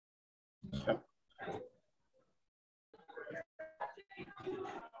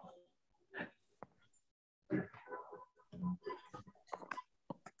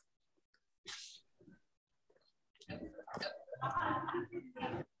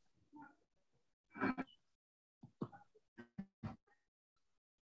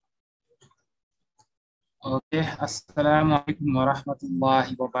Assalamu alaikum wa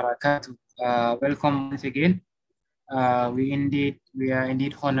rahmatullahi wa barakatuh. Welcome once again. We are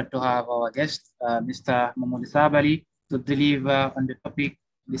indeed honored to have our guest, Mr. Momodou Sabally, to deliver on the topic,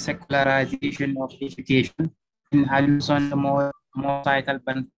 the secularization of education in allusion to more title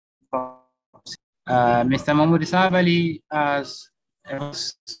bankruptcy. Mr. Momodou Sabally has a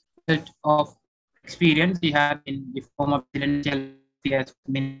set of experience. He had in the former presidential affairs,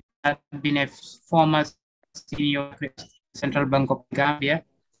 had been a former senior Central Bank of Gambia,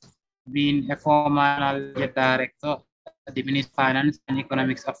 been a former director at the Ministry of Finance and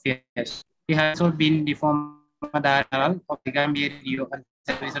Economics Affairs. He has also been the former director of the Gambia Radio and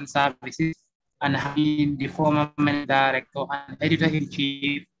Television Services and has been the former director and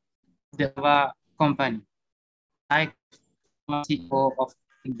editor-in-chief of the company, like CEO of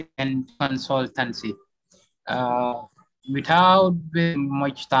Indian Consultancy. Without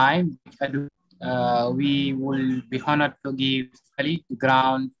much time, we will be honored to give the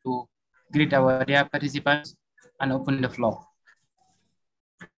ground to greet our dear participants and open the floor.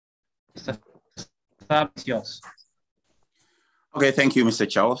 Mr. Saab, it's yours. Okay, thank you, Mr.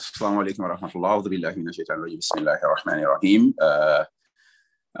 Charles. Assalamu alaikum wa rahmatullahi. Bismillahirrahmanirrahim.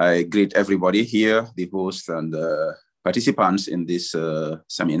 I greet everybody here, the host and participants in this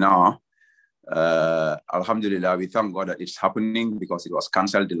seminar. Alhamdulillah, we thank God that it's happening because it was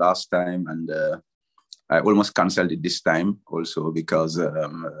cancelled the last time, and I almost cancelled it this time also because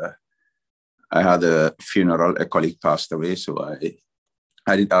I had a funeral, a colleague passed away, so I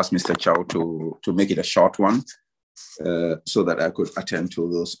did ask Mr. Chow to make it a short one so that I could attend to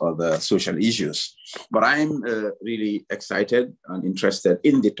those other social issues. But I'm really excited and interested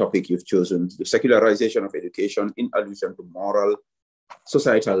in the topic you've chosen, the secularization of education in allusion to moral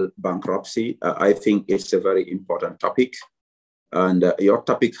societal bankruptcy. I think it's a very important topic. And your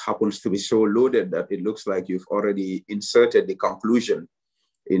topic happens to be so loaded that it looks like you've already inserted the conclusion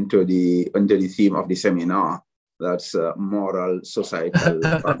into the theme of the seminar. That's moral societal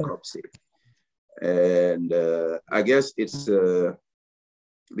bankruptcy. And I guess it's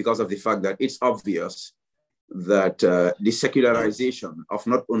because of the fact that it's obvious that the secularization of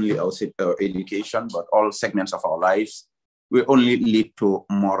not only our education, but all segments of our lives will only lead to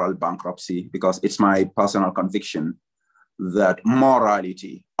moral bankruptcy, because it's my personal conviction that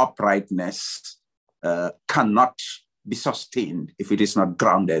morality, uprightness cannot be sustained if it is not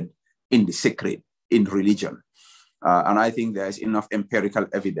grounded in the sacred, in religion. And I think there's enough empirical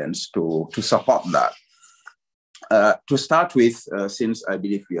evidence to support that. To start with, since I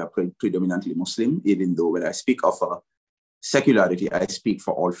believe we are predominantly Muslim, even though when I speak of secularity, I speak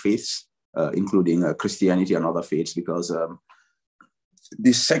for all faiths, including Christianity and other faiths, because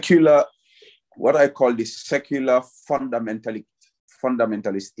the secular, what I call the secular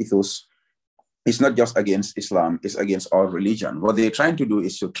fundamentalist ethos is not just against Islam, it's against all religion. What they're trying to do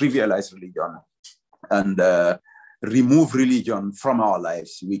is to trivialize religion and remove religion from our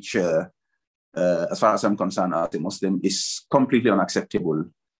lives, which, as far as I'm concerned, as a Muslim, is completely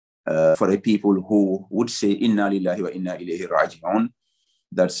unacceptable for the people who would say, Inna lillahi wa inna ilayhi raji'un.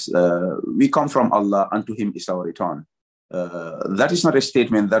 That's, we come from Allah and to Him is our return. That is not a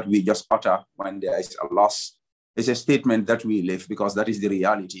statement that we just utter when there is a loss. It's a statement that we live, because that is the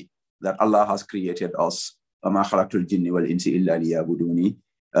reality, that Allah has created us. He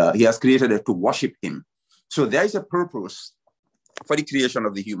has created us to worship Him. So there is a purpose for the creation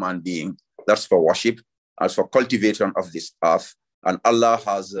of the human being. That's for worship, as for cultivation of this earth. And Allah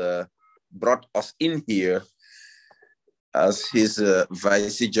has brought us in here as His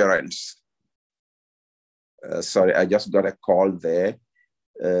vicegerents. Sorry, I just got a call there.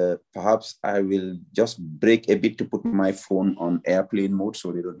 Perhaps I will just break a bit to put my phone on airplane mode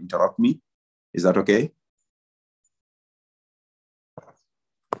so they don't interrupt me. Is that okay?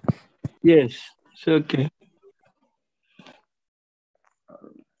 Yes, it's okay.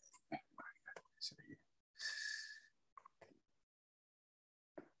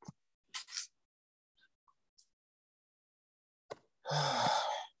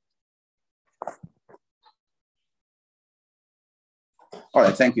 All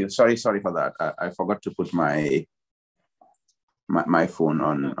right, thank you. Sorry for that. I forgot to put my phone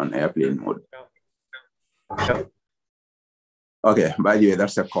on airplane mode. Okay, by the way,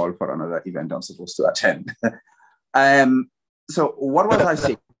 that's a call for another event I'm supposed to attend. So what was I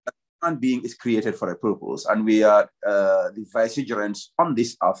saying? Human being is created for a purpose, and we are the vicegerents on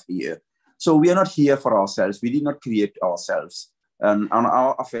this earth here. So we are not here for ourselves. We did not create ourselves, and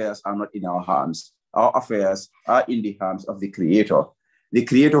our affairs are not in our hands. Our affairs are in the hands of the Creator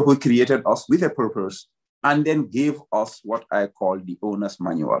who created us with a purpose and then gave us what I call the owner's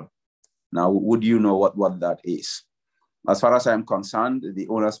manual. Now, would you know what that is? As far as I'm concerned, the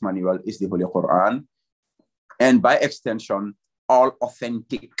owner's manual is the Holy Quran, and by extension, all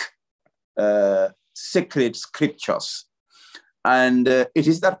authentic sacred scriptures. And it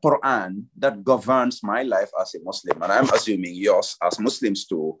is that Quran that governs my life as a Muslim, and I'm assuming yours as Muslims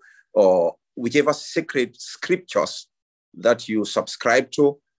too, or whichever sacred scriptures that you subscribe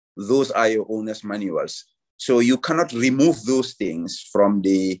to, those are your owner's manuals. So you cannot remove those things from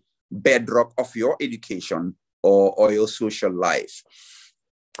the bedrock of your education or your social life.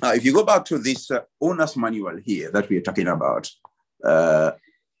 If you go back to this owner's manual here that we're talking about,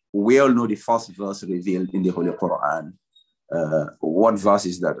 we all know the first verse revealed in the Holy Quran. What verse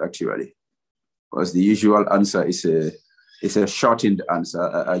is that actually? Because the usual answer is a shortened answer.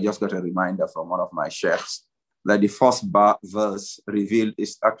 I just got a reminder from one of my sheikhs that the first verse revealed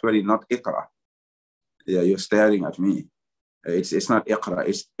is actually not Iqra. Yeah, you're staring at me. It's not Iqra,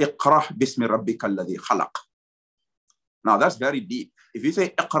 it's Iqra bismi rabbika alladhi khalaq. Now that's very deep. If you say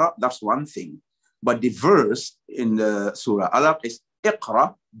Iqra, that's one thing. But the verse in the Surah Alaq is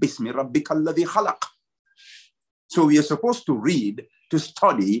Iqra bismi rabbika alladhi khalaq. So we are supposed to read, to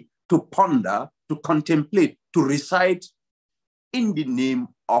study, to ponder, to contemplate, to recite in the name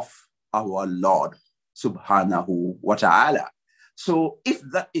of our Lord, subhanahu wa ta'ala. So if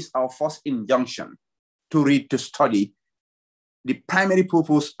that is our first injunction, to read, to study, the primary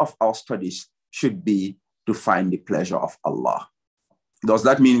purpose of our studies should be to find the pleasure of Allah. Does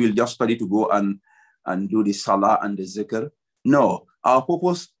that mean we'll just study to go and do the salah and the zikr? No, our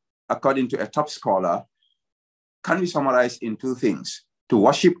purpose, according to a top scholar, can be summarized in two things: to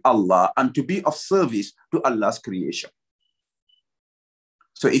worship Allah and to be of service to Allah's creation.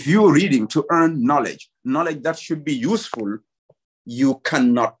 So if you're reading to earn knowledge that should be useful, you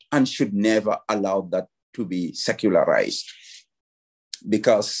cannot and should never allow that to be secularized.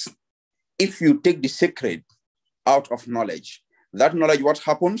 Because if you take the sacred out of knowledge, that knowledge, what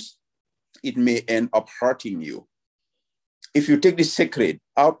happens? It may end up hurting you. If you take the sacred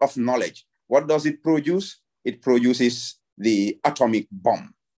out of knowledge, what does it produce? It produces the atomic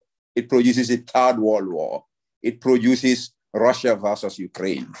bomb. It produces the Third World War. It produces Russia versus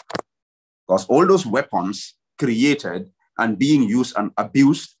Ukraine. Because all those weapons created and being used and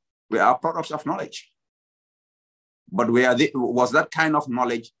abused were products of knowledge. But was that kind of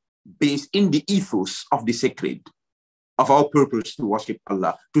knowledge based in the ethos of the sacred, of our purpose to worship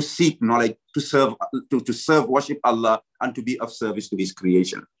Allah, to seek knowledge, to serve, worship Allah, and to be of service to His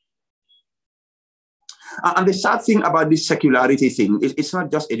creation? And the sad thing about this secularity thing is it's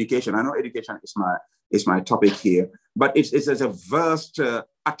not just education. I know education is my topic here, but it's a vast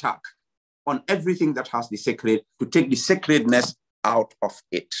attack on everything that has the sacred, to take the sacredness out of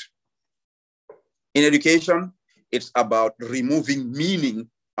it. In education, it's about removing meaning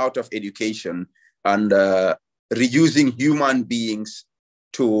out of education and reducing human beings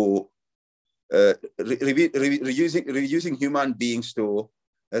to reducing human beings to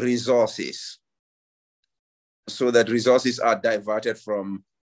resources, so that resources are diverted from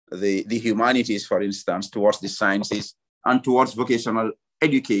the humanities, for instance, towards the sciences and towards vocational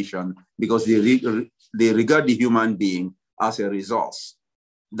education, because they regard the human being as a resource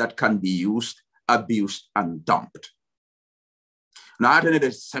that can be used, abused, and dumped. Now, I attended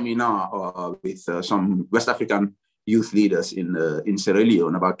a seminar with some West African youth leaders in Sierra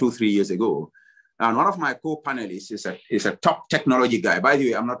Leone about 2-3 years ago. And one of my co-panelists is a top technology guy. By the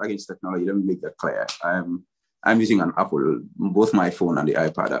way, I'm not against technology. Let me make that clear. I'm using an Apple. Both my phone and the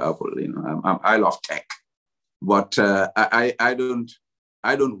iPad are Apple. You know, I love tech, but I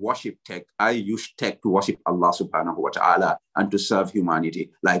don't worship tech. I use tech to worship Allah subhanahu wa ta'ala and to serve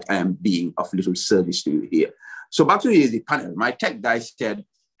humanity, like I am being of little service to you here. So back to the panel, my tech guy said,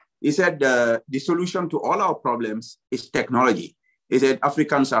 the solution to all our problems is technology. He said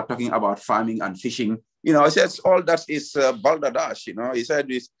Africans are talking about farming and fishing. You know, he says all that is balderdash. You know, he said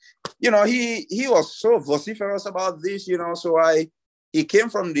this. You know, he was so vociferous about this. You know, so he came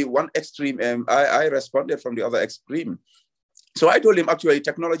from the one extreme, and I responded from the other extreme. So I told him, actually,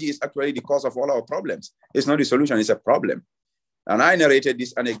 technology is actually the cause of all our problems. It's not the solution; it's a problem. And I narrated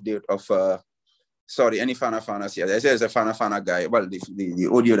this anecdote of. Sorry, any Fana here. I said it's a Fana guy. Well, the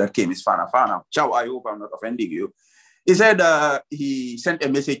audio that came is Fana. Ciao, I hope I'm not offending you. He said he sent a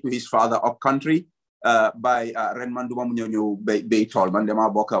message to his father up country by Renman Dumamunyo Bay Tolman, the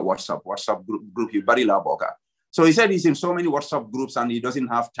Maboka WhatsApp group, Barila Boka. So he said he's in so many WhatsApp groups and he doesn't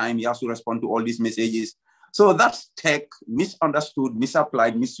have time. He has to respond to all these messages. So that's tech, misunderstood,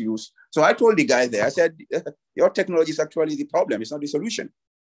 misapplied, misused. So I told the guy there, I said, your technology is actually the problem. It's not the solution.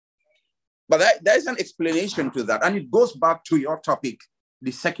 But there is an explanation to that. And it goes back to your topic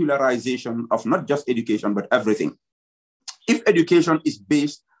the secularization of not just education, but everything. If education is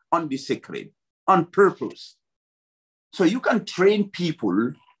based on the sacred, on purpose, so you can train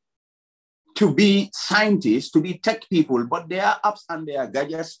people to be scientists, to be tech people, but their apps and their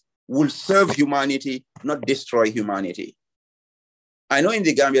gadgets will serve humanity, not destroy humanity. I know in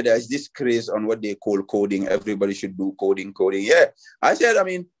the Gambia, there is this craze on what they call coding. Everybody should do coding. Yeah. I said,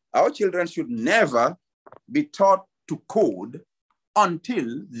 our children should never be taught to code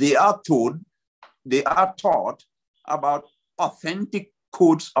until they are taught about authentic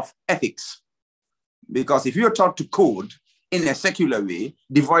codes of ethics. Because if you're taught to code in a secular way,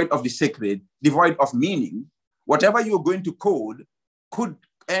 devoid of the sacred, devoid of meaning, whatever you're going to code could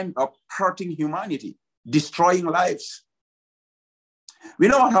end up hurting humanity, destroying lives. We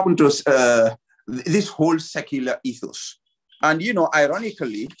know what happened to this whole secular ethos. And,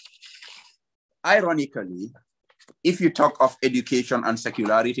 ironically, if you talk of education and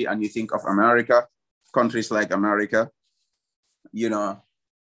secularity and you think of America, countries like America,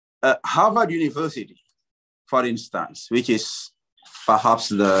 Harvard University, for instance, which is perhaps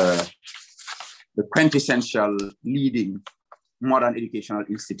the quintessential leading modern educational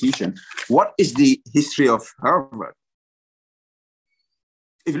institution. What is the history of Harvard?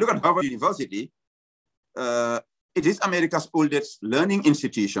 If you look at Harvard University, it is America's oldest learning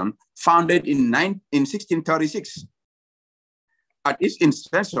institution, founded in 1636. At its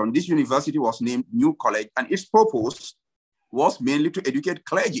inception, this university was named New College, and its purpose was mainly to educate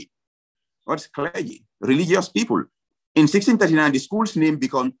clergy. What's clergy? Religious people. In 1639, the school's name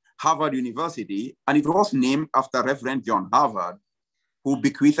became Harvard University, and it was named after Reverend John Harvard, who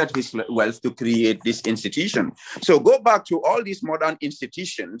bequeathed his wealth to create this institution. So go back to all these modern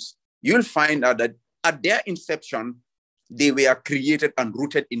institutions, you'll find out that at their inception, they were created and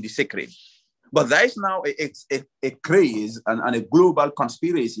rooted in the sacred. But there is now a craze and a global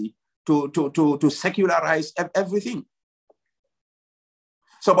conspiracy to secularize everything.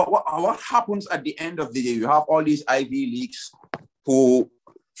 So, but what happens at the end of the day? You have all these Ivy Leagues who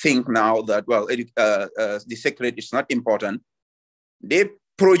think now that, well, the sacred is not important. They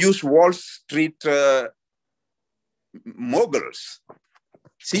produce Wall Street moguls,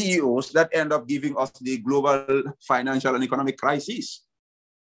 CEOs that end up giving us the global financial and economic crisis.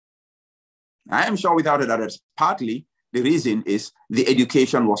 I am sure without a doubt that partly the reason is the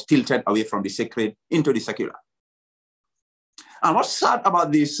education was tilted away from the sacred into the secular. And what's sad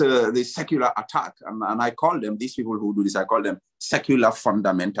about this secular attack, and I call them, these people who do this, I call them secular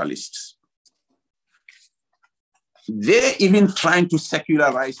fundamentalists. They're even trying to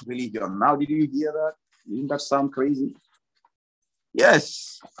secularize religion. Now, did you hear that? Didn't that sound crazy?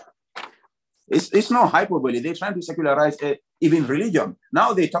 Yes. It's no hyperbole. They're trying to secularize even religion.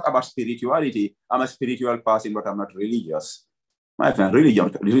 Now they talk about spirituality. I'm a spiritual person, but I'm not religious. My friend,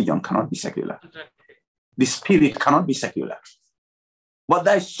 religion cannot be secular. The spirit cannot be secular. But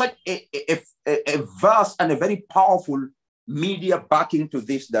there's such a vast and a very powerful media backing to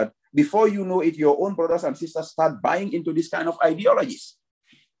this that before you know it, your own brothers and sisters start buying into this kind of ideologies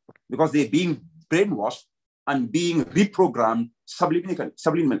because they're being brainwashed and being reprogrammed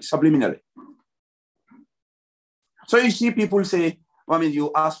subliminally. So you see people say, well,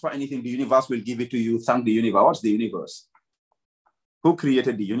 you ask for anything, the universe will give it to you. Thank the universe. What's the universe? Who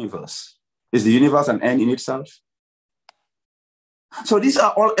created the universe? Is the universe an end in itself? So these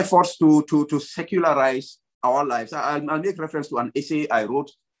are all efforts to secularize our lives. I'll make reference to an essay I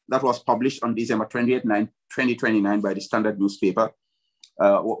wrote that was published on December 28, 2029 by the Standard newspaper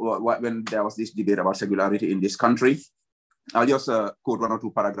when there was this debate about secularity in this country. I'll just quote one or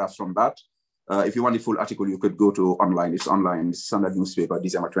two paragraphs from that. If you want the full article, you could go to online. It's online, it's Standard newspaper,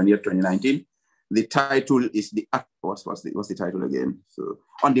 December 20th, 2019. The title is what's the title again? So,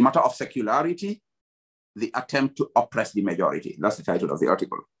 on the matter of secularity, the attempt to oppress the majority. That's the title of the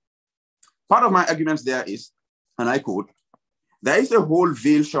article. Part of my arguments there is, and I quote, there is a whole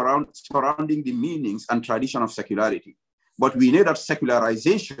veil surrounding the meanings and tradition of secularity. But we know that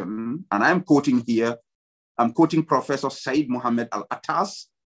secularization, and I'm quoting Professor Said Mohammed Al-Attas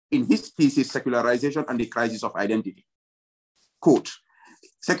in his thesis, Secularization and the Crisis of Identity. Quote,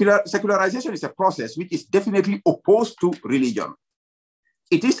 secularization is a process which is definitely opposed to religion.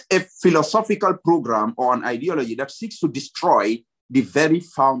 It is a philosophical program or an ideology that seeks to destroy the very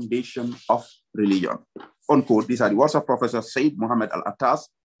foundation of religion. Unquote. These are the words of Professor Said Mohammed Al-Attas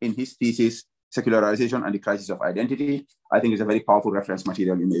in his thesis, Secularization and the Crisis of Identity. I think it's a very powerful reference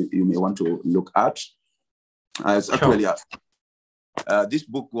material you may want to look at. Actually, this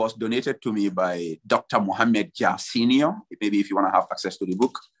book was donated to me by Dr. Mohammed Jah Senior. Maybe if you want to have access to the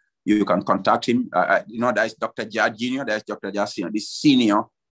book, You can contact him. There's Dr. Jad Jr., there's Dr. Jad Senior. This senior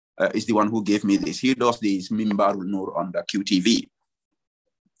is the one who gave me this. He does this Mimbarul Nur on the QTV.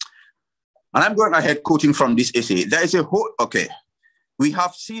 And I'm going ahead quoting from this essay. There is a whole, we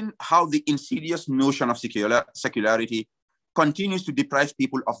have seen how the insidious notion of secularity continues to deprive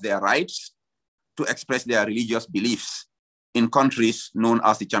people of their rights to express their religious beliefs in countries known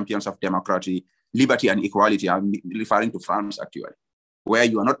as the champions of democracy, liberty, and equality. I'm referring to France, actually, where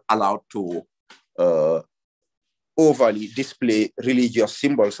you are not allowed to overly display religious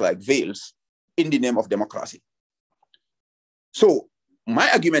symbols like veils in the name of democracy. So my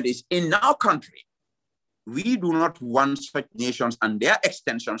argument is, in our country, we do not want such nations and their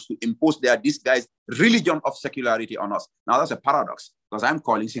extensions to impose their disguised religion of secularity on us. Now, that's a paradox, because I'm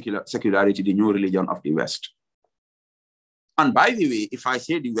calling secularity the new religion of the West. And by the way, if I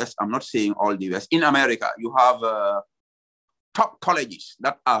say the West, I'm not saying all the West. In America, you have top colleges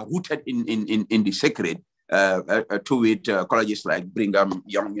that are rooted in the sacred, to it colleges like Brigham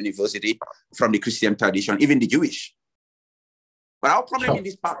Young University from the Christian tradition, even the Jewish. But our problem in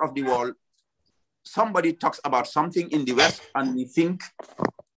this part of the world, somebody talks about something in the West and we think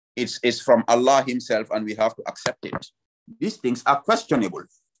it's from Allah himself and we have to accept it. These things are questionable.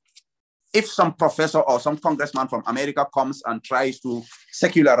 If some professor or some congressman from America comes and tries to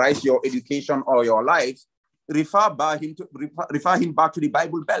secularize your education or your life, refer him back to the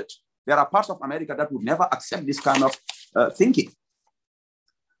Bible Belt. There are parts of America that would never accept this kind of thinking.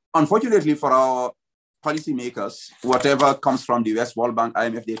 Unfortunately for our policymakers, whatever comes from the West, World Bank,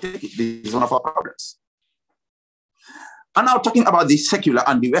 IMF, they take it. This is one of our problems. And now talking about the secular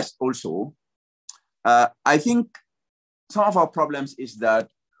and the West also, I think some of our problems is that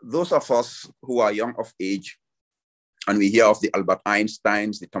those of us who are young of age, and we hear of the Albert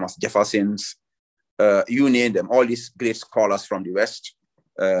Einsteins, the Thomas Jeffersons, you name them, all these great scholars from the West,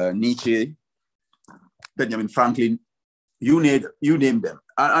 Nietzsche, Benjamin Franklin, you name them.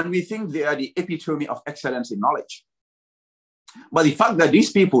 And we think they are the epitome of excellence in knowledge. But the fact that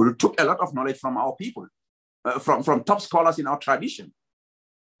these people took a lot of knowledge from our people, from top scholars in our tradition,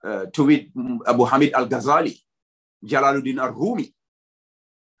 to it, Abu Hamid al-Ghazali, Jalaluddin al-Rumi.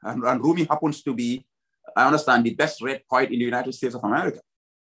 And Rumi happens to be, I understand, the best read poet in the United States of America.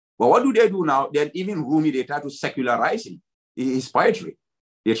 But what do they do now? Then even Rumi, they try to secularize his poetry.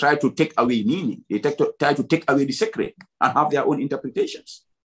 They try to take away meaning. They try to take away the sacred and have their own interpretations.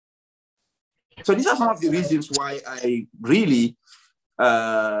 So these are some of the reasons why I really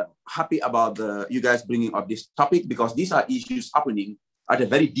happy about you guys bringing up this topic, because these are issues happening at a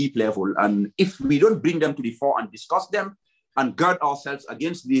very deep level. And if we don't bring them to the fore and discuss them and guard ourselves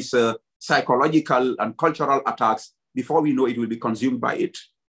against these psychological and cultural attacks, before we know it, will be consumed by it.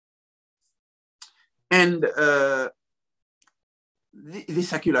 And the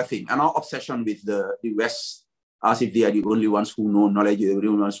secular thing and our obsession with the West, as if they are the only ones who know knowledge, the only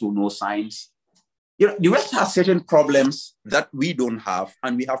ones who know science. You know, the West has certain problems that we don't have,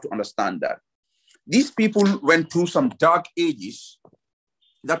 and we have to understand that. These people went through some dark ages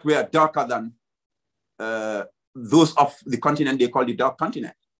that were darker than those of the continent they call the Dark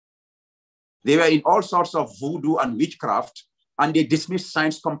Continent. They were in all sorts of voodoo and witchcraft, and they dismissed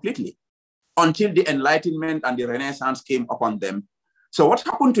science completely until the Enlightenment and the Renaissance came upon them. So what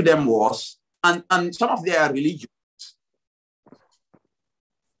happened to them was, and some of their religions,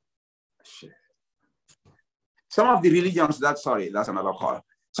 some of the religions that, sorry, that's another call.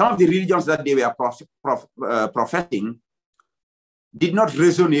 Some of the religions that they were professing did not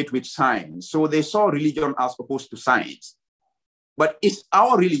resonate with science. So they saw religion as opposed to science. But is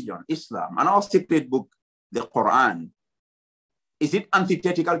our religion, Islam, and our sacred book, the Quran, is it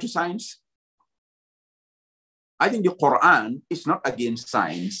antithetical to science? I think the Quran is not against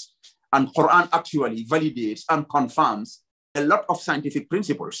science, and Quran actually validates and confirms a lot of scientific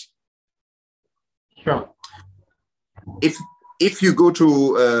principles. Sure. If you go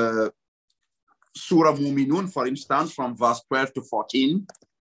to Surah Muminun, for instance, from verse 12 to 14,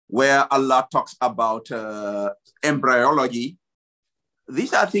 where Allah talks about embryology,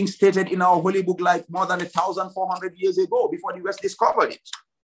 these are things stated in our holy book like more than 1,400 years ago, before the West discovered it.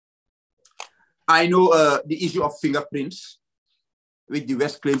 I know the issue of fingerprints, which the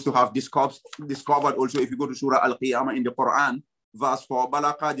West claims to have discovered also. If you go to Surah Al-Qiyamah in the Quran, verse 4,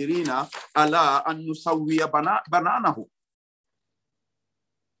 Bala qadirina ala an nusawwiya bananahu.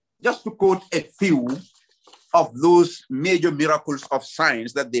 Just to quote a few of those major miracles of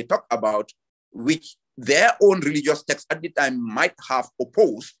science that they talk about, which their own religious texts at the time might have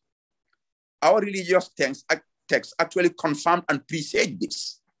opposed, our religious texts actually confirmed and presage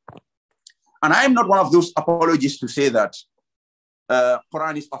this. And I am not one of those apologists to say that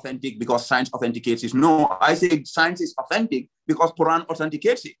Quran is authentic because science authenticates it. No, I say science is authentic because Quran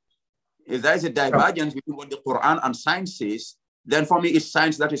authenticates it. If there is a divergence between what the Quran and science says, then for me it's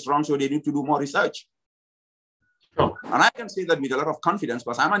science that is wrong, so they need to do more research. And I can say that with a lot of confidence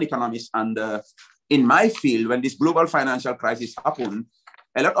because I'm an economist, and in my field, when this global financial crisis happened,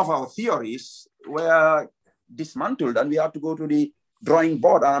 a lot of our theories were dismantled and we had to go to the drawing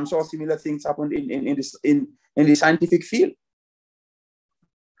board, and I'm sure similar things happened in the scientific field.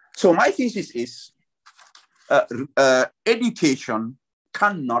 So my thesis is education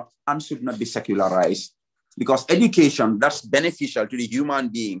cannot and should not be secularized, because education that's beneficial to the human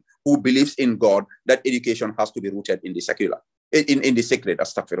being who believes in God, that education has to be rooted in the secular, in the sacred,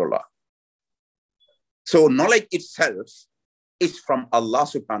 astaghfirullah. So knowledge itself is from Allah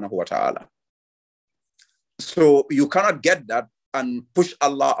subhanahu wa ta'ala. So you cannot get that and push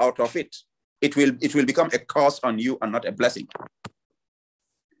Allah out of it. It will become a curse on you and not a blessing.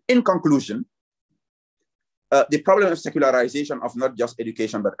 In conclusion, the problem of secularization of not just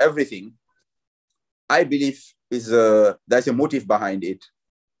education, but everything, I believe is there's a motive behind it.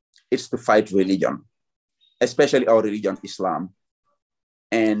 It's to fight religion, especially our religion, Islam.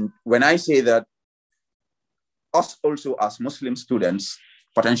 And when I say that, us also as Muslim students,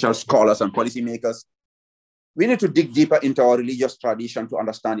 potential scholars and policymakers, we need to dig deeper into our religious tradition to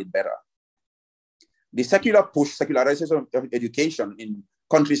understand it better. The secular push, secularization of education in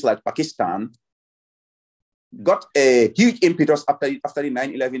countries like Pakistan got a huge impetus after the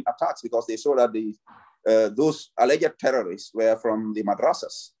 9/11 attacks, because they saw that those alleged terrorists were from the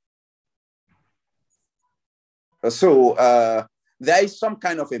madrasas. So there is some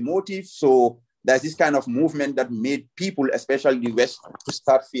kind of a motive. So there's this kind of movement that made people, especially the West, to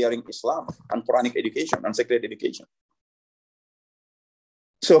start fearing Islam and Quranic education and sacred education.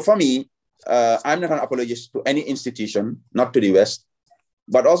 So for me, I'm not an apologist to any institution, not to the West,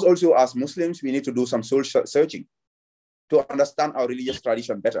 but also as Muslims, we need to do some soul searching to understand our religious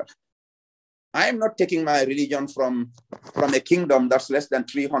tradition better. I am not taking my religion from a kingdom that's less than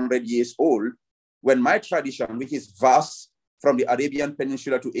 300 years old, when my tradition, which is vast, from the Arabian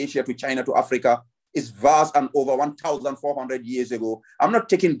Peninsula to Asia to China to Africa, is vast and over 1,400 years ago. I'm not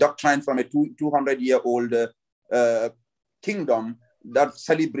taking doctrine from a 200-year-old kingdom that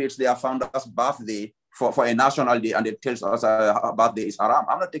celebrates their founder's birthday for a national day, and it tells us our birthday is haram.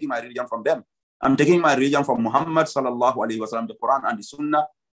 I'm not taking my religion from them. I'm taking my religion from Muhammad sallallahu alaihi wasallam, the Quran and the Sunnah.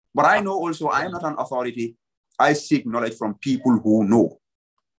 But I know also I am not an authority. I seek knowledge from people who know.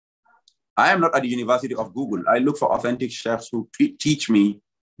 I am not at the University of Google. I look for authentic sheikhs who teach me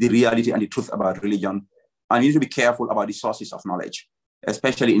the reality and the truth about religion. I need to be careful about the sources of knowledge,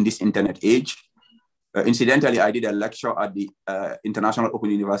 especially in this internet age. Incidentally, I did a lecture at the International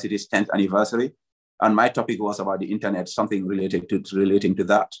Open University's 10th anniversary, and my topic was about the internet, something relating to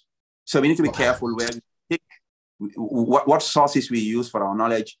that. So we need to be careful where we pick what sources we use for our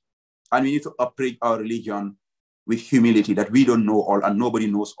knowledge, and we need to operate our religion with humility, that we don't know all and nobody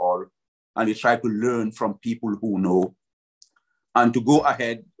knows all. And we try to learn from people who know, and to go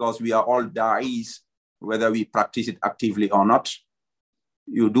ahead, because we are all da'is, whether we practice it actively or not.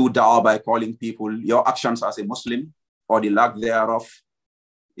 You do da'wah by calling people. Your actions as a Muslim, or the lack thereof,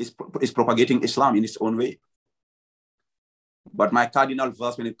 is propagating Islam in its own way. But my cardinal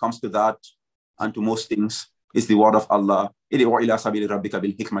verse when it comes to that, and to most things, is the word of Allah.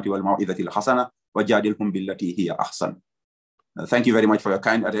 Thank you very much for your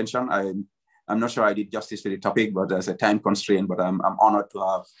kind attention. I'm not sure I did justice to the topic, but there's a time constraint, but I'm honored to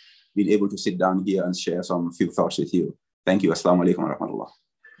have been able to sit down here and share some few thoughts with you. Thank you. Assalamu alaikum wa rahmatullah.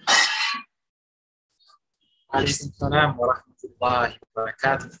 Alaikum salam wa rahmatullahi wa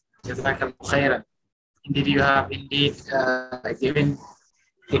barakatuh. Jazakallahu khairan. Indeed, you have given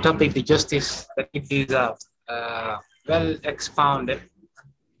the topic the justice that it deserves, well expounded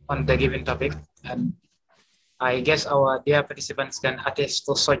on the given topic, and I guess our dear participants can attest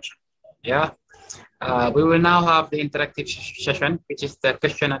to such. Yeah, we will now have the interactive session, which is the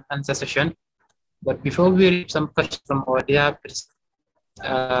question and answer session. But before we read some questions from our dear participants,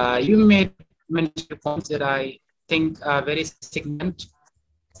 you made mention points that I think are very significant,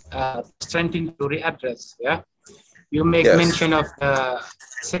 strengthening to readdress. Yeah, you make mention of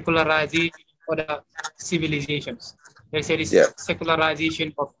secularization of the civilizations. They say this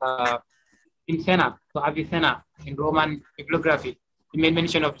secularization of in Sena, to Avicenna, in Roman bibliography. You made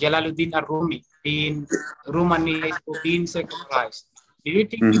mention of Jalaluddin al-Rumi being Romanized or being secularized. Do you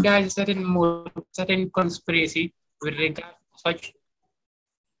think there is a certain conspiracy with regard to such?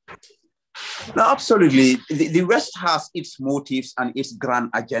 No, absolutely. The West has its motives and its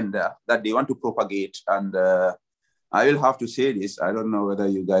grand agenda that they want to propagate, and I will have to say this. I don't know whether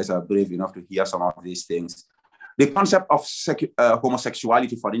you guys are brave enough to hear some of these things. The concept of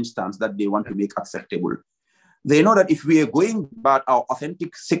homosexuality, for instance, that they want to make acceptable. They know that if we are going by our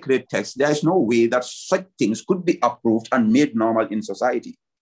authentic sacred text, there is no way that such things could be approved and made normal in society.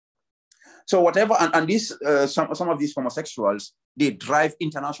 So whatever, and these some of these homosexuals, they drive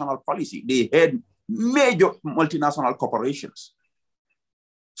international policy. They head major multinational corporations.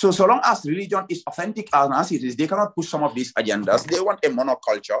 So long as religion is authentic as it is, they cannot push some of these agendas. They want a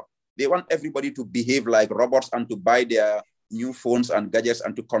monoculture. They want everybody to behave like robots and to buy their new phones and gadgets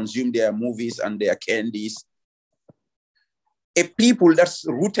and to consume their movies and their candies. A people that's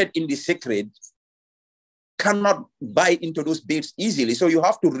rooted in the sacred cannot buy into those baits easily. So you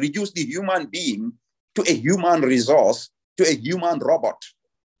have to reduce the human being to a human resource, to a human robot,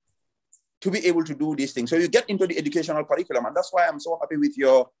 to be able to do these things. So you get into the educational curriculum, and that's why I'm so happy with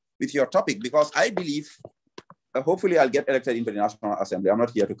your topic, because I believe, hopefully I'll get elected into the National Assembly. I'm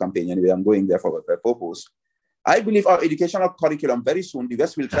not here to campaign anyway, I'm going there for a purpose. I believe our educational curriculum, very soon, the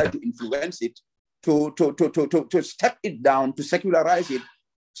West will try to influence it, to step it down, to secularize it,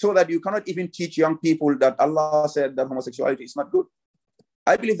 so that you cannot even teach young people that Allah said that homosexuality is not good.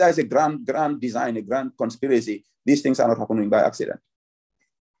 I believe there is a grand design, a grand conspiracy. These things are not happening by accident.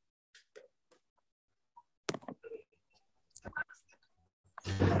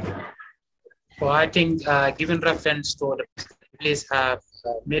 Well, I think given reference to the place have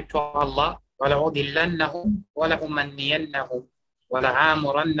made to Allah, وَلَأُضِلَّنَّهُمْ وَلَأُمَنِّيَنَّهُمْ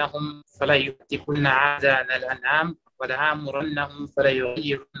وَلَآمُرَنَّهُمْ فَلَا يُؤْتِكُنَّ عَذَانَ الْأَنْعَامِ وَلَآمُرَنَّهُمْ فَلَا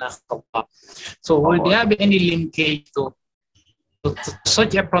يُغَيِّرُنَّ خَلْقَ اللَّهِ. So will there be any linkage to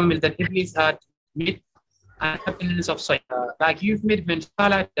such a promise that Iblis had made an evidence of such? Like you've made mention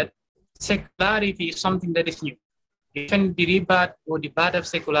that secularity is something that is new. Even the rebirth or the birth of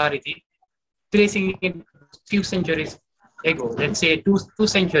secularity, tracing it a few centuries ago, let's say two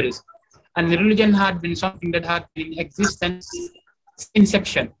centuries, and the religion had been something that had been in existence since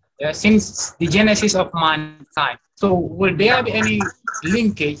inception, since the genesis of mankind. So will there be any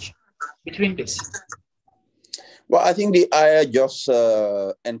linkage between this? Well, I think the ayah just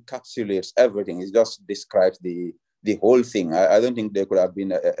encapsulates everything. It just describes the whole thing. I don't think there could have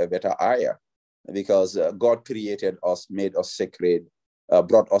been a better ayah, because God created us, made us sacred,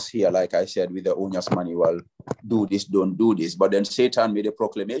 brought us here, like I said, with the owner's manual, do this, don't do this. But then Satan made a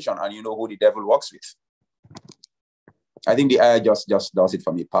proclamation, and you know who the devil works with. I think the ayah just does it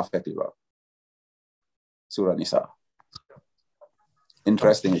for me perfectly well. Surah Nisa.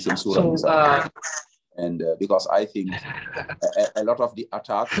 Interesting, it's in Surah Nisa. And because I think a lot of the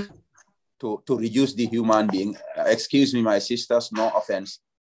attack to reduce the human being, excuse me, my sisters, no offense,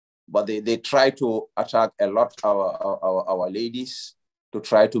 but they try to attack a lot our ladies, to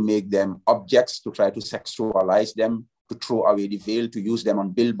try to make them objects, to try to sexualize them, to throw away the veil, to use them on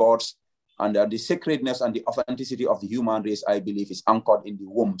billboards. And the sacredness and the authenticity of the human race, I believe, is anchored in the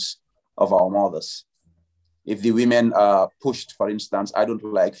wombs of our mothers. If the women are pushed, for instance, I don't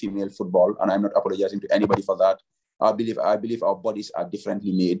like female football, and I'm not apologizing to anybody for that. I believe our bodies are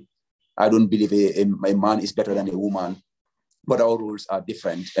differently made. I don't believe a man is better than a woman, but our rules are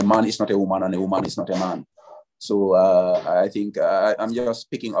different. A man is not a woman, and a woman is not a man. So I think I'm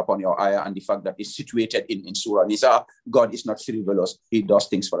just picking up on your ayah and the fact that it's situated in Surah Nisa. God is not frivolous. He does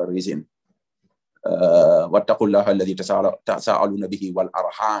things for a reason. That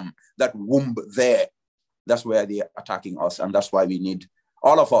womb there, that's where they're attacking us. And that's why we need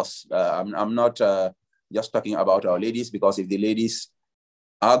all of us. I'm not just talking about our ladies, because if the ladies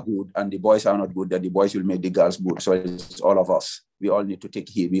are good and the boys are not good, then the boys will make the girls good. So it's all of us. We all need to take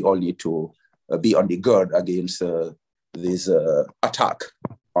heed. We all need to be on the guard against this attack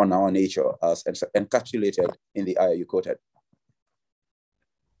on our nature, as encapsulated in the ayah you quoted.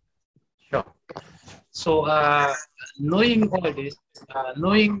 Sure. So knowing all this,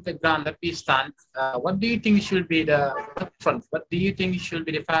 knowing the ground that we stand, what do you think should be the front? What do you think should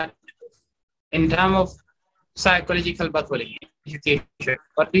be the fact in terms of psychological battling, education?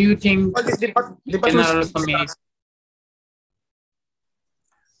 What do you think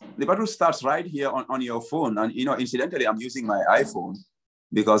the battle starts right here on your phone. And, you know, incidentally, I'm using my iPhone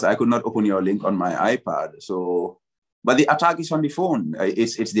because I could not open your link on my iPad. So, but the attack is on the phone.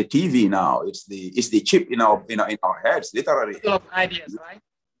 It's the TV now. It's the chip in our heads, literally. Full of ideas, right?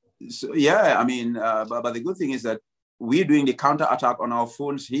 So, yeah, I mean, but the good thing is that we're doing the counter attack on our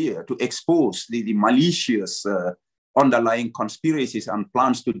phones here to expose the malicious underlying conspiracies and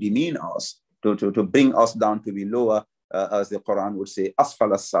plans to demean us, to bring us down to be lower, as the Quran would say,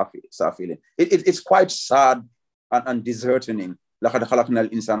 asfala safilin. It's quite sad and disheartening. لَقَدْ خَلَقْنَا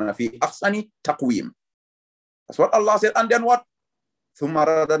الْإِنسَانَ فِي أَحْسَنِ تَقْوِيمٍ. That's what Allah said. And then what? ثُمَّ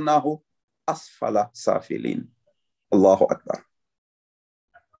رَدَدْنَاهُ أَسْفَلَ سَافِلِينَ. Allahu Akbar.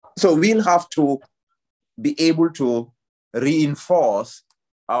 So we'll have to be able to reinforce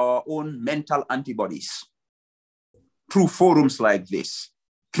our own mental antibodies through forums like this,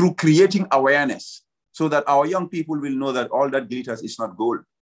 through creating awareness, so that our young people will know that all that glitters is not gold.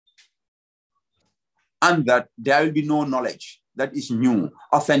 And that there will be no knowledge that is new,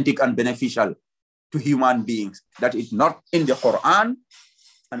 authentic, and beneficial to human beings that is not in the Quran.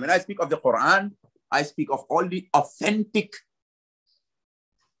 And when I speak of the Quran, I speak of all the authentic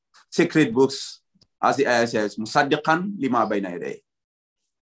sacred books, as the ayah says, musaddiqan lima bayna yaday.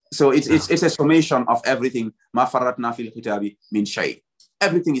 So it's a summation of everything. Ma farratna fil kitabi min shay.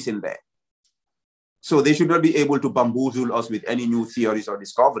 Everything is in there. So they should not be able to bamboozle us with any new theories or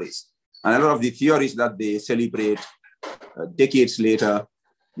discoveries. And a lot of the theories that they celebrate decades later,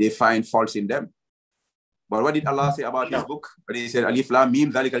 they find faults in them. But what did Allah say about his book? But he said, Alif Lam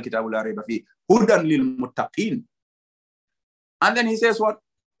Mim Dhalikal Kitabu La Rayba Fi Hudan lil Muttaqin. And then he says what?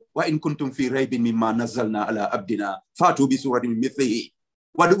 Wa in kuntum fi raybin mimma nazzalna ala abdina fatu bi suratin min mithlihi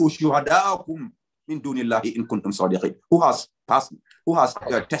wad'u shuhada'akum min dunillahi in kuntum sadiqin. Who has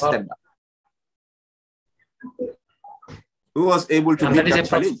tested that? Who was able to meet that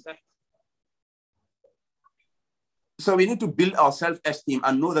challenge? So we need to build our self-esteem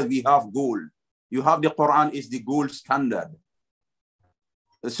and know that we have gold. You have the Quran is the gold standard.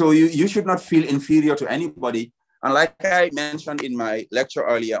 So you should not feel inferior to anybody. And like I mentioned in my lecture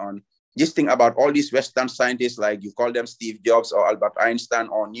earlier on, just think about all these Western scientists, like you call them Steve Jobs or Albert Einstein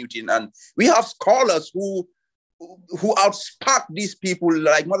or Newton. And we have scholars who outsparked these people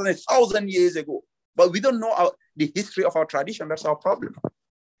like more than 1,000 years ago. But we don't know the history of our tradition. That's our problem.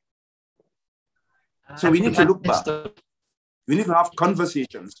 So we need to look back. We need to have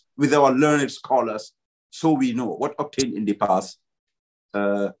conversations with our learned scholars so we know what obtained in the past.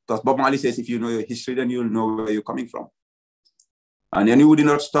 Because Bob Marley says, if you know your history, then you'll know where you're coming from. And then you did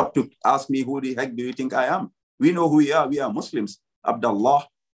not stop to ask me, who the heck do you think I am? We know who we are. We are Muslims, Abdullah.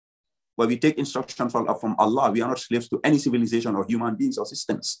 But we take instruction from Allah. We are not slaves to any civilization or human beings or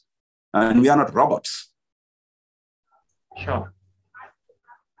systems. And we are not robots. Sure.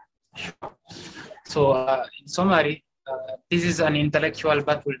 So in summary, this is an intellectual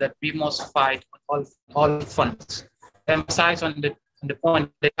battle that we must fight on all fronts. Emphasize on the point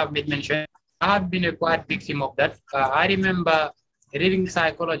that have been mentioned. I have been a quite victim of that. I remember reading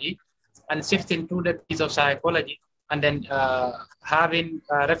psychology and shifting to the piece of psychology, and then having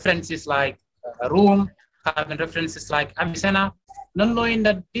references like Rome, having references like Avicenna, not knowing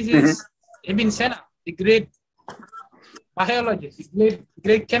that this is Ibn Sina, the great biologist, the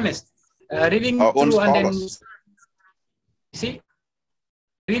great chemist. Reading through and then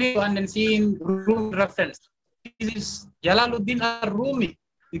reading and then seeing Rumi reference. This is Jalaluddin al-Rumi,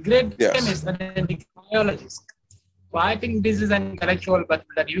 the great chemist and then the biologist. So I think this is an intellectual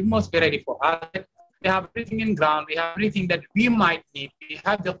battle that you must be ready for. We have everything in ground. We have everything that we might need. We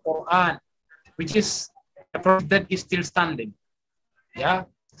have the Quran, which is a project that is still standing. Yeah.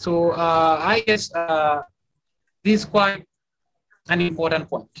 So I guess this is quite an important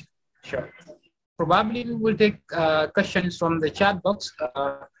point. Sure. Probably we will take questions from the chat box.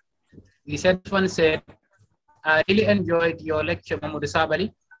 One said, I really enjoyed your lecture, Momodou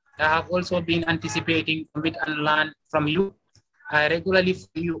Sabally. I have also been anticipating a bit and learn from you. I regularly follow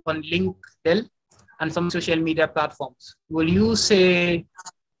you on LinkedIn and some social media platforms. Will you say,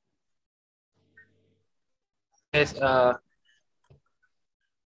 yes, the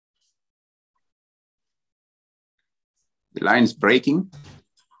line is breaking.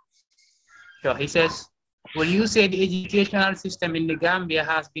 Sure. He says, will you say the educational system in the Gambia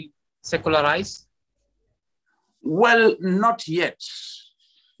has been secularized? Well, not yet.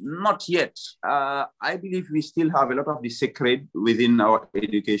 Not yet. I believe we still have a lot of the sacred within our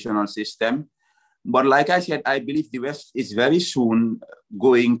educational system. But like I said, I believe the West is very soon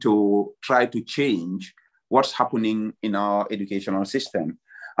going to try to change what's happening in our educational system.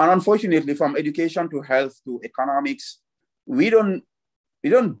 And unfortunately, from education to health to economics, we don't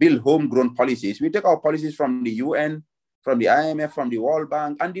build homegrown policies. We take our policies from the UN, from the IMF, from the World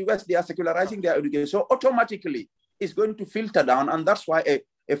Bank, and the West, they are secularizing their education. So automatically, it's going to filter down. And that's why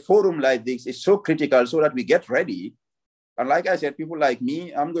a forum like this is so critical, so that we get ready. And like I said, people like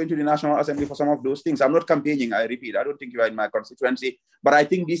me, I'm going to the National Assembly for some of those things. I'm not campaigning, I repeat. I don't think you are in my constituency. But I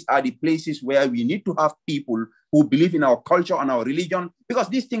think these are the places where we need to have people who believe in our culture and our religion, because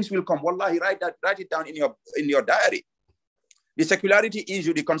these things will come. Wallahi, write it down in your diary. The secularity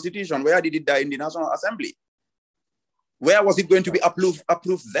issue, the constitution, where did it die? In the National Assembly? Where was it going to be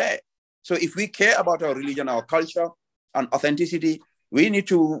approved there? So if we care about our religion, our culture, and authenticity, we need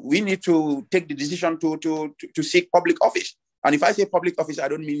to take the decision to seek public office. And if I say public office, I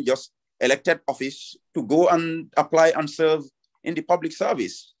don't mean just elected office, to go and apply and serve in the public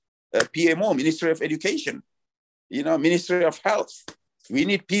service. PMO, Ministry of Education, Ministry of Health. We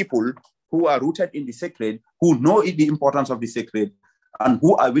need people who are rooted in the sacred, who know the importance of the sacred, and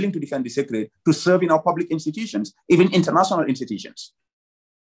who are willing to defend the sacred to serve in our public institutions, even international institutions.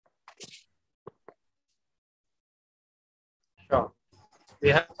 Sure. We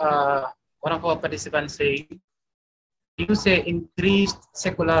have one of our participants saying, you say increased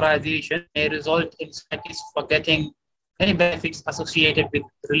secularization may result in societies forgetting any benefits associated with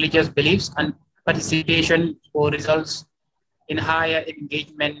religious beliefs and participation, or results in higher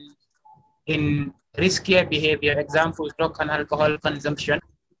engagement in riskier behavior, examples, drug and alcohol consumption.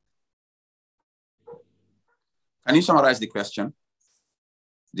 Can you summarize the question?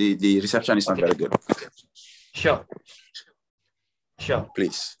 The reception is not very good. Sure. Sure.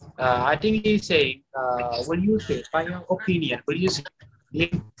 Please. I think he's saying, will you say, by your opinion, will you say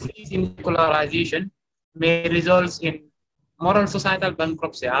increase in secularization may result in moral societal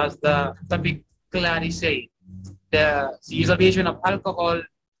bankruptcy, as the topic clearly says? The usurpation of alcohol,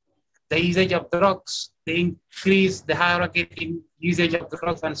 the usage of drugs, the increase, the hierarchy in usage of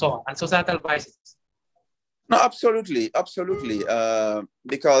drugs, and so on, and societal vices. No, absolutely, absolutely.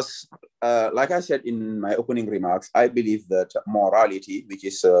 Because, like I said in my opening remarks, I believe that morality, which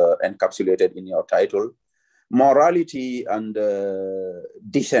is encapsulated in your title, morality and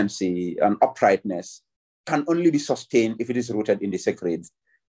decency and uprightness can only be sustained if it is rooted in the sacred.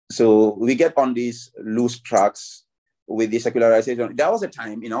 So we get on these loose tracks with the secularization. There was a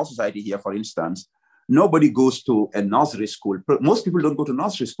time in our society here, for instance, nobody goes to a nursery school. Most people don't go to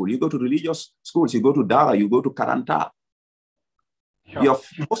nursery school. You go to religious schools. You go to Dara. You go to Karanta. Sure.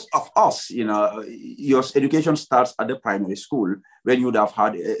 Most of us, your education starts at the primary school when you would have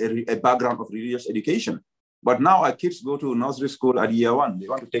had a background of religious education. But now our kids go to nursery school at year 1. They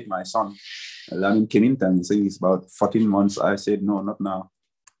want to take my son, Lamin Kimintan. So he's about 14 months. I said, no, not now.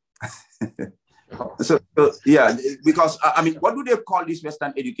 So yeah, because I mean, what do they call this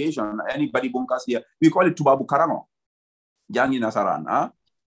Western education? Anybody bunkas here? We call it Tubabu Karamo, Jangi Nasaran. Huh?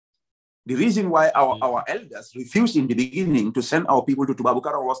 The reason why our elders refused in the beginning to send our people to Tubabu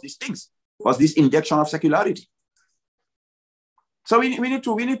Karamo was this injection of secularity. So we need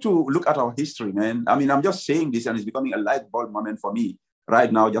to look at our history, man. I mean, I'm just saying this, and it's becoming a light bulb moment for me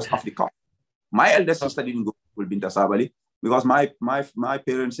right now, just off the cuff. My eldest sister didn't go to school, Binta Sabally, because my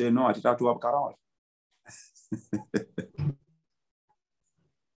parents say no, Atita Tubabu Karamo.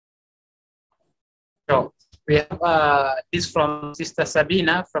 So we have this from Sister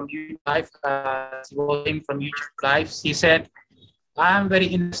Sabina from YouTube Live. She was from YouTube Live. She said, I am very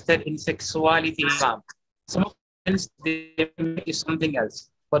interested in sexuality in Islam. Some of the friends is something else.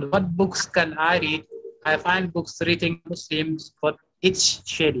 But what books can I read? I find books written Muslims, but it's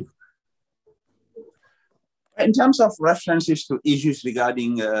shady. In terms of references to issues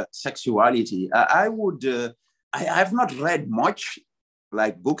regarding sexuality, I have not read much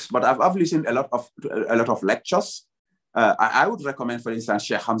like books, but I've listened a lot of lectures. I would recommend, for instance,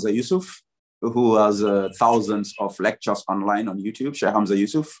 Sheikh Hamza Yusuf, who has thousands of lectures online on YouTube. Sheikh Hamza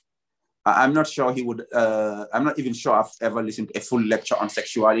Yusuf. I'm not sure he would. I'm not even sure I've ever listened to a full lecture on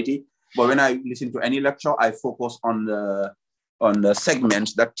sexuality. But when I listen to any lecture, I focus on the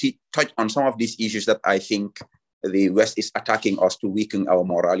segments that touch on some of these issues that I think the West is attacking us to weaken our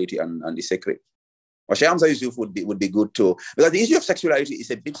morality and the sacred. Well, Sheikh Hamza Yusuf would be good too, because the issue of sexuality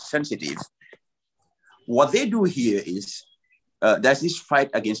is a bit sensitive. What they do here is there's this fight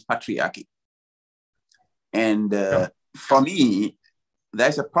against patriarchy. And for me,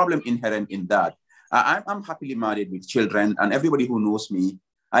 there's a problem inherent in that. I'm happily married with children, and everybody who knows me,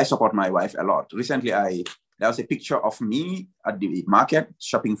 I support my wife a lot. Recently, there was a picture of me at the market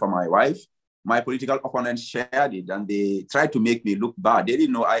shopping for my wife. My political opponents shared it, and they tried to make me look bad. They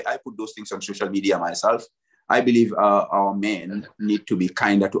didn't know I put those things on social media myself. I believe our men need to be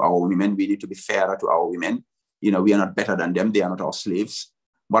kinder to our women. We need to be fairer to our women. We are not better than them. They are not our slaves.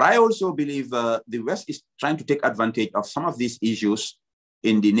 But I also believe the West is trying to take advantage of some of these issues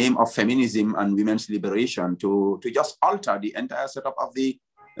in the name of feminism and women's liberation to just alter the entire setup of the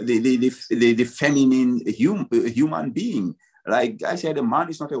feminine human being. Like I said, a man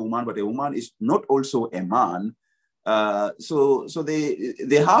is not a woman, but a woman is not also a man. So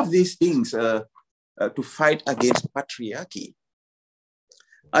they have these things to fight against patriarchy.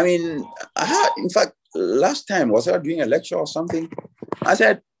 I mean, in fact, last time, was I doing a lecture or something? I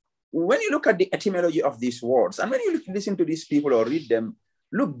said, when you look at the etymology of these words, and when you listen to these people or read them,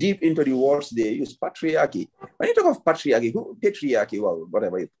 look deep into the words they use, patriarchy. When you talk of patriarchy, patriarchy, well,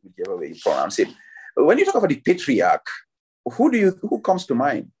 whichever way you pronounce it. When you talk about the patriarch, who comes to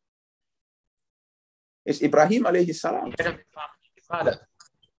mind? It's Ibrahim alayhi salam.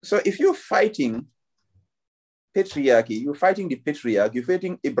 So if you're fighting patriarchy, you're fighting the patriarch, you're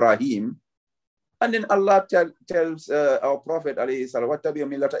fighting Ibrahim, and then Allah tells our Prophet alayhi salam, وَاتَّبِعُوا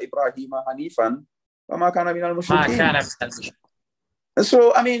مِلَّةَ إِبْرَاهِيمَ حَنِيفًا وَمَا كَانَ مِنَ الْمُشْرِكِينَ.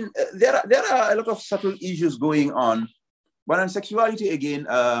 So, I mean, there are a lot of subtle issues going on. But on sexuality, again,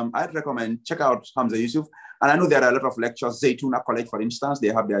 I'd recommend check out Hamza Yusuf. And I know there are a lot of lectures. Zaytuna College, for instance, they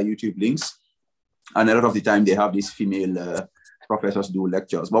have their YouTube links. And a lot of the time they have these female professors do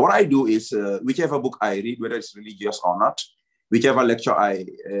lectures. But what I do is whichever book I read, whether it's religious or not, whichever lecture I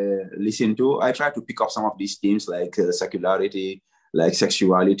listen to, I try to pick up some of these themes like secularity, like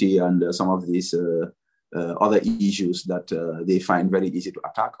sexuality, and some of these other issues that they find very easy to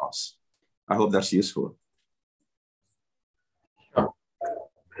attack us. I hope that's useful.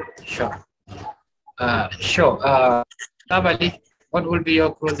 Sure. Sabally, what will be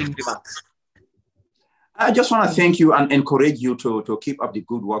your closing remarks? I just want to thank you and encourage you to keep up the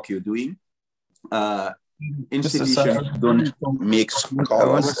good work you're doing. Institutions don't make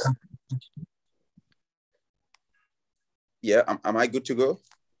scholars. Yeah, am I good to go?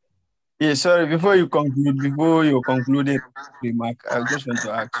 Yeah, sorry, before you concluded remark, I just want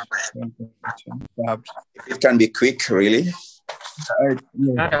to ask one question, perhaps. It can be quick, really.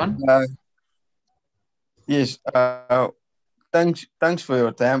 Yes, thanks for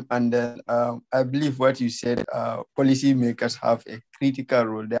your time. And then I believe what you said, policymakers have a critical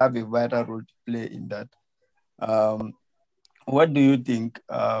role. They have a vital role to play in that. What do you think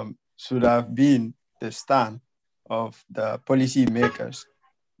should have been the stand of the policymakers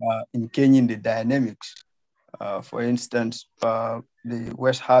in changing the dynamics? For instance, the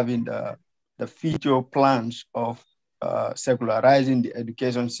West having the future plans of secularizing the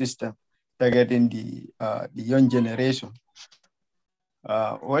education system, targeting the young generation.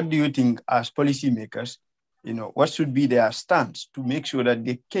 What do you think as policymakers, what should be their stance to make sure that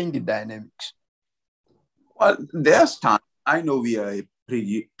they change the dynamics? Well, their stance, I know we are a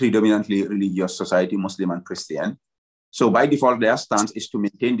predominantly religious society, Muslim and Christian. So by default, their stance is to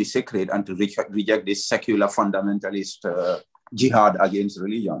maintain the sacred and to reject this secular fundamentalist jihad against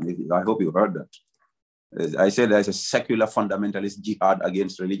religion. I hope you heard that. I said there's a secular fundamentalist jihad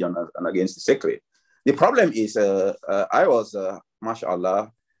against religion and against the sacred. The problem is, I was, mashallah,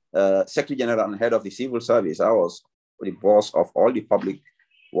 Secretary General and head of the civil service. I was the boss of all the public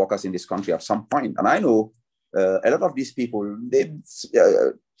workers in this country at some point. And I know a lot of these people, they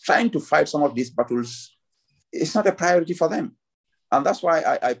trying to fight some of these battles, it's not a priority for them. And that's why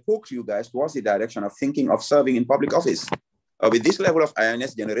I poked you guys towards the direction of thinking of serving in public office. With this level of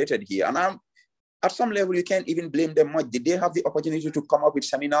awareness generated here, and at some level, you can't even blame them much. Did they have the opportunity to come up with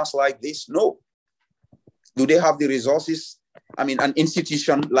seminars like this? No. Do they have the resources? I mean, an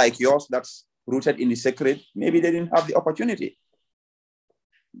institution like yours that's rooted in the sacred, maybe they didn't have the opportunity.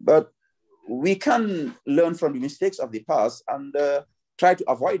 But we can learn from the mistakes of the past and try to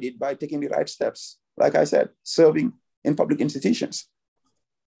avoid it by taking the right steps. Like I said, serving in public institutions.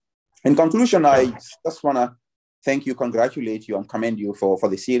 In conclusion, I just want to thank you, congratulate you, and commend you for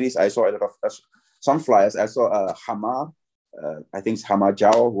the series. I saw a lot of some flyers. I saw Hama, I think it's Hama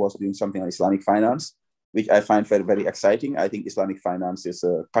Jao, who was doing something on Islamic finance, which I find very, very exciting. I think Islamic finance is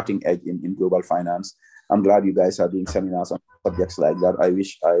a cutting edge in global finance. I'm glad you guys are doing seminars on subjects like that. I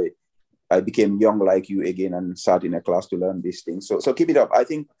wish I became young like you again and sat in a class to learn these things. So keep it up. I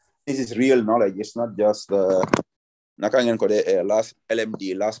think this is real knowledge. It's not just last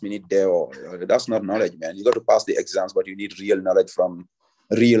LMD, last minute there, or that's not knowledge, man. You got to pass the exams, but you need real knowledge from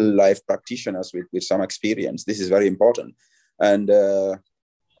real life practitioners with some experience. This is very important. And to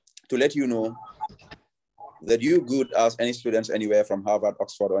let you know that you good as any students anywhere from Harvard,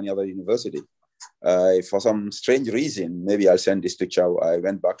 Oxford, or any other university. For some strange reason, maybe I'll send this to Chow. I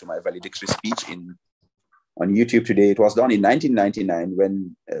went back to my valedictory speech on YouTube today. It was done in 1999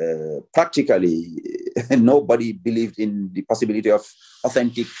 when practically nobody believed in the possibility of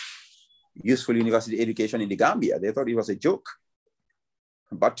authentic, useful university education in the Gambia. They thought it was a joke.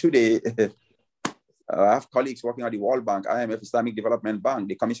 But today, I have colleagues working at the World Bank, IMF, Islamic Development Bank.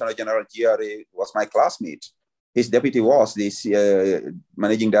 The Commissioner General GRA was my classmate. His deputy was, this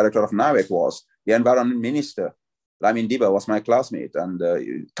managing director of NAWEC was, the environment minister, Lamin Diba, was my classmate, and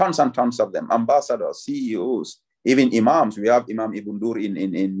tons and tons of them, ambassadors, CEOs, even imams. We have Imam Ibn Dur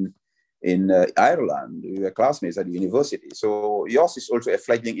in Ireland. We were classmates at the university. So yours is also a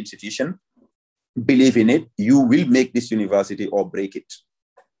fledgling institution. Believe in it. You will make this university or break it.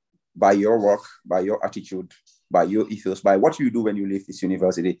 by your work, by your attitude, by your ethos, by what you do when you leave this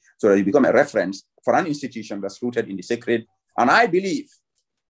university, so that you become a reference for an institution that's rooted in the sacred. And I believe,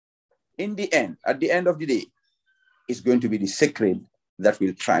 in the end, at the end of the day, it's going to be the sacred that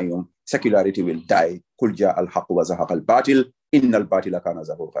will triumph. Secularity will die. Qul jaa al-haqq wa zahaqa al-batil, inna al-batila kana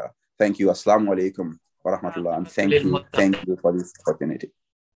zahuqa. Thank you. Assalamu alaikum wa rahmatullah. And thank you for this opportunity.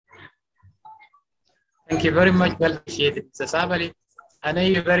 Thank you very much. Well appreciated, Mr. Sabally. I know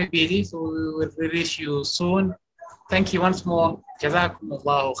you're very busy, so we will release you soon. Thank you once more.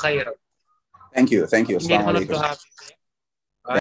 Jazakumullahu khairan. Thank you. Thank you. Assalamu alaikum.